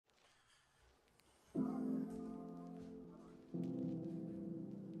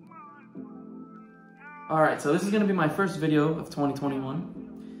Alright, so this is going to be my first video of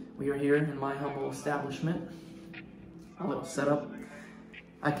 2021. We are here in my humble establishment. A little setup.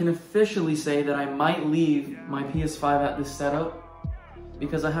 I can officially say that I might leave my PS5 at this setup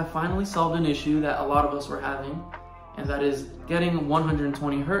because I have finally solved an issue that a lot of us were having, and that is getting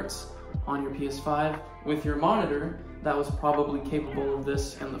 120 Hertz on your PS5 with your monitor that was probably capable of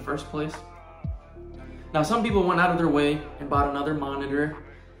this in the first place. Now, some people went out of their way and bought another monitor.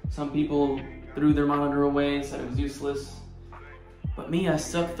 Some people threw their monitor away and said it was useless. But me, I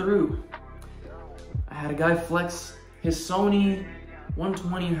stuck through. I had a guy flex his Sony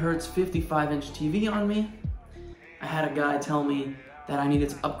 120 Hertz 55-inch TV on me. I had a guy tell me that I needed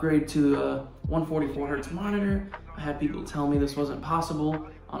to upgrade to a 144 Hertz monitor. I had people tell me this wasn't possible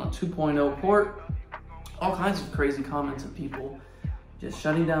on a 2.0 port. All kinds of crazy comments of people just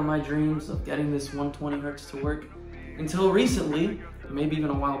shutting down my dreams of getting this 120 Hertz to work. Until recently, maybe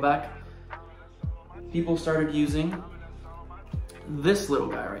even a while back, people started using this little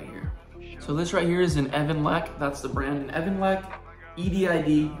guy right here. So this right here is an EMULATOR, that's the brand, an EMULATOR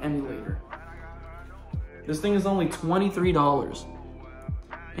edid emulator. This thing is only $23.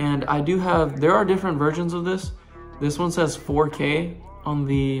 And I do have, there are different versions of this. This one says 4K on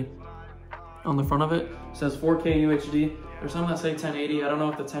the front of it. It says 4K UHD. There's some that say 1080. I don't know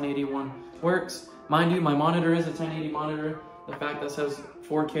if the 1080 one works. Mind you, my monitor is a 1080 monitor. The fact that says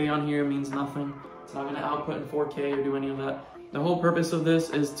 4K on here means nothing. It's not gonna output in 4K or do any of that. The whole purpose of this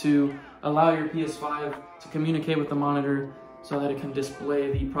is to allow your PS5 to communicate with the monitor so that it can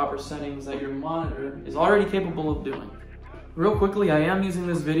display the proper settings that your monitor is already capable of doing. Real quickly, I am using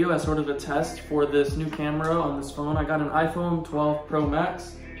this video as sort of a test for this new camera on this phone. I got an iPhone 12 Pro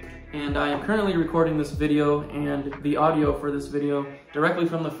Max, and I am currently recording this video and the audio for this video directly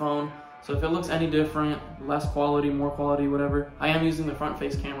from the phone. So if it looks any different, less quality, more quality, whatever, I am using the front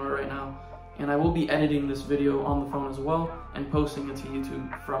face camera right now. And I will be editing this video on the phone as well and posting it to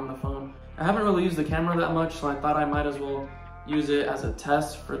YouTube from the phone. I haven't really used the camera that much, so I thought I might as well use it as a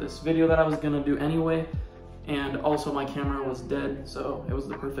test for this video that I was gonna do anyway. And also my camera was dead, so it was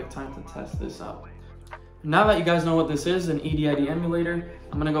the perfect time to test this out. Now that you guys know what this is, an edid emulator,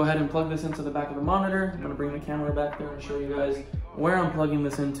 I'm gonna go ahead and plug this into the back of the monitor. I'm gonna bring the camera back there and show you guys where I'm plugging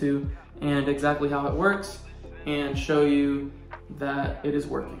this into and exactly how it works, and show you that it is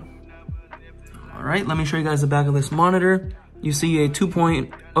working. All right, let me show you guys the back of this monitor. You see a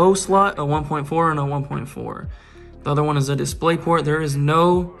 2.0 slot, a 1.4, and a 1.4. The other one is a display port. There is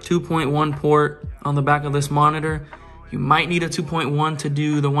no 2.1 port on the back of this monitor. You might need a 2.1 to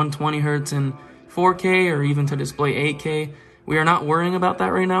do the 120 Hertz in 4K or even to display 8K. We are not worrying about that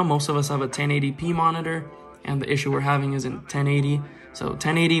right now. Most of us have a 1080p monitor, and the issue we're having is in 1080. So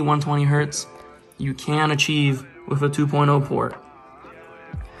 1080, 120 Hertz, you can achieve with a 2.0 port.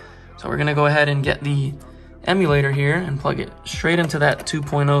 So we're gonna go ahead and get the emulator here and plug it straight into that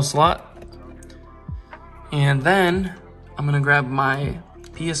 2.0 slot. And then I'm gonna grab my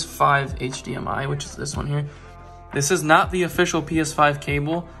PS5 HDMI, which is this one here. This is not the official PS5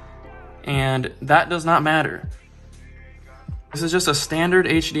 cable, and that does not matter. This is just a standard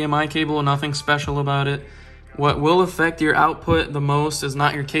HDMI cable, nothing special about it. What will affect your output the most is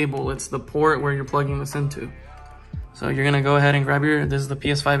not your cable, it's the port where you're plugging this into. So you're gonna go ahead and grab this is the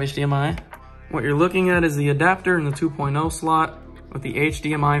PS5 HDMI. What you're looking at is the adapter in the 2.0 slot with the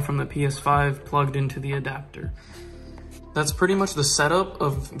HDMI from the PS5 plugged into the adapter. That's pretty much the setup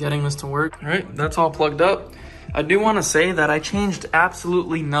of getting this to work. All right, that's all plugged up. I do wanna say that I changed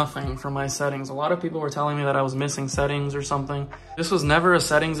absolutely nothing from my settings. A lot of people were telling me that I was missing settings or something. This was never a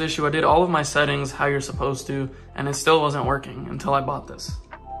settings issue. I did all of my settings how you're supposed to, and it still wasn't working until I bought this.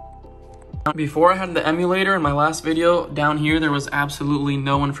 Before I had the emulator in my last video, down here there was absolutely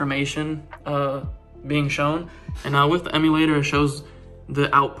no information being shown. And now with the emulator, it shows the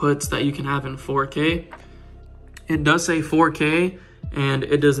outputs that you can have in 4K. It does say 4K, and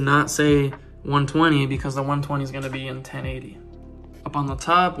it does not say 120 because the 120 is gonna be in 1080. Up on the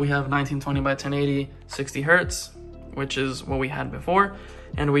top, we have 1920 by 1080, 60 Hertz, which is what we had before.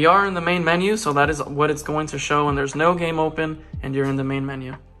 And we are in the main menu, so that is what it's going to show, and there's no game open, and you're in the main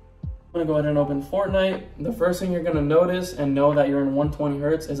menu. I'm gonna go ahead and open Fortnite. The first thing you're gonna notice and know that you're in 120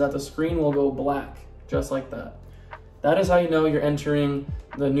 Hertz is that the screen will go black, just like that. That is how you know you're entering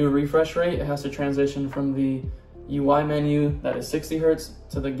the new refresh rate. It has to transition from the UI menu that is 60 Hertz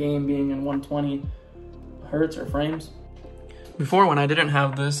to the game being in 120 Hertz or frames. Before, when I didn't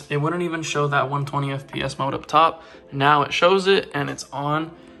have this, it wouldn't even show that 120 FPS mode up top. Now it shows it and it's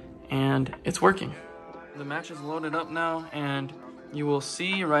on and it's working. The match is loaded up now, and you will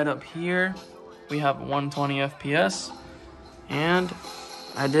see right up here, we have 120 FPS, and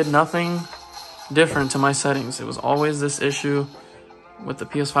I did nothing different to my settings. It was always this issue with the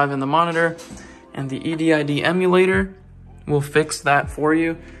PS5 and the monitor, and the EDID emulator will fix that for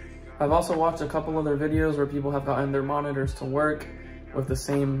you. I've also watched a couple other videos where people have gotten their monitors to work with the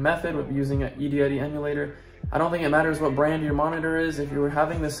same method with using an EDID emulator. I don't think it matters what brand your monitor is. If you're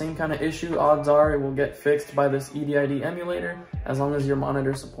having the same kind of issue, odds are it will get fixed by this EDID emulator as long as your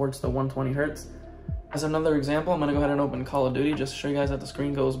monitor supports the 120 Hertz. As another example, I'm gonna go ahead and open Call of Duty just to show you guys that the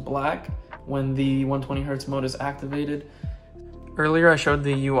screen goes black when the 120 Hertz mode is activated. Earlier I showed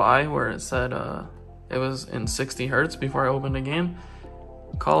the UI where it said it was in 60 Hertz before I opened the game.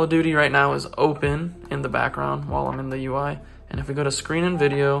 Call of Duty right now is open in the background while I'm in the UI. And if we go to screen and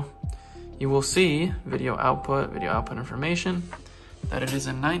video, you will see video output information, that it is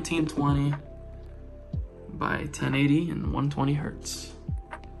in 1920 by 1080 and 120 Hertz.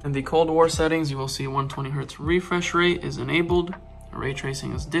 In the Cold War settings, you will see 120 Hertz refresh rate is enabled, ray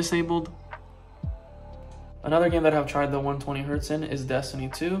tracing is disabled. Another game that I've tried the 120 Hertz in is Destiny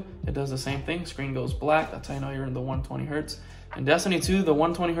 2. It does the same thing, screen goes black, that's how you know you're in the 120 Hertz. In Destiny 2, the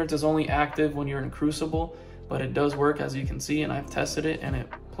 120 Hertz is only active when you're in Crucible, but it does work as you can see, and I've tested it and it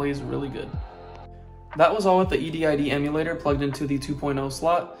plays really good. That was all with the EDID emulator plugged into the 2.0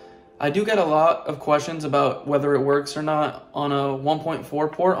 slot. I do get a lot of questions about whether it works or not on a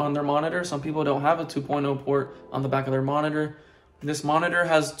 1.4 port on their monitor. Some people don't have a 2.0 port on the back of their monitor. This monitor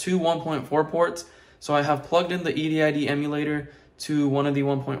has two 1.4 ports, so I have plugged in the EDID emulator to one of the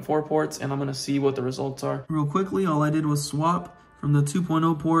 1.4 ports, and I'm gonna see what the results are. Real quickly, all I did was swap from the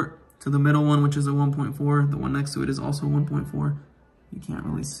 2.0 port to the middle one, which is a 1.4. The one next to it is also 1.4. You can't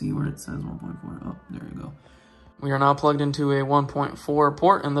really see where it says 1.4. Oh, there you go. We are now plugged into a 1.4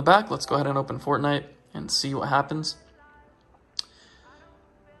 port in the back. Let's go ahead and open Fortnite and see what happens.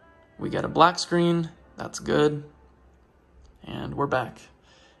 We get a black screen. That's good. And we're back.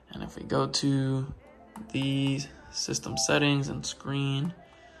 And if we go to the system settings and screen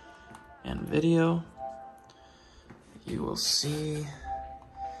and video, you will see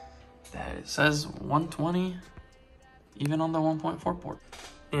that it says 120 even on the 1.4 port.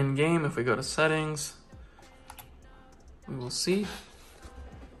 In game, if we go to settings, we will see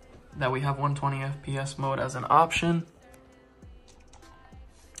that we have 120 FPS mode as an option.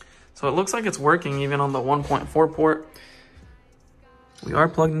 So it looks like it's working even on the 1.4 port. We are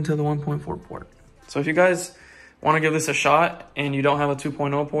plugged into the 1.4 port. So if you guys want to give this a shot and you don't have a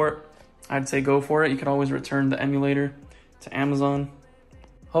 2.0 port, I'd say go for it. You can always return the emulator to Amazon.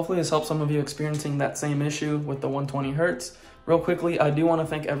 Hopefully this helps some of you experiencing that same issue with the 120 Hertz. Real quickly, I do want to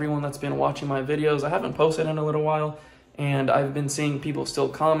thank everyone that's been watching my videos. I haven't posted in a little while, and I've been seeing people still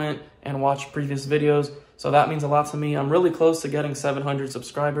comment and watch previous videos, so that means a lot to me. I'm really close to getting 700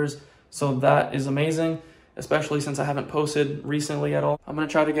 subscribers, so that is amazing, especially since I haven't posted recently at all. I'm going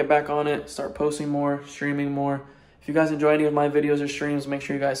to try to get back on it, start posting more, streaming more. If you guys enjoy any of my videos or streams, make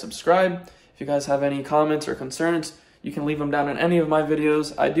sure you guys subscribe. If you guys have any comments or concerns, you can leave them down in any of my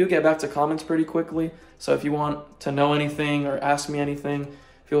videos. I do get back to comments pretty quickly, so if you want to know anything or ask me anything,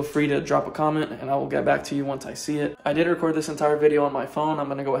 feel free to drop a comment and I will get back to you once I see it. I did record this entire video on my phone. I'm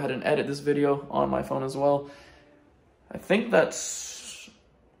gonna go ahead and edit this video on my phone as well. I think that's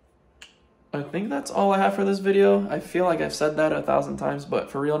all I have for this video. I feel like I've said that 1,000 times, but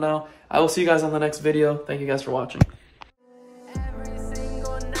for real now, I will see you guys on the next video. Thank you guys for watching.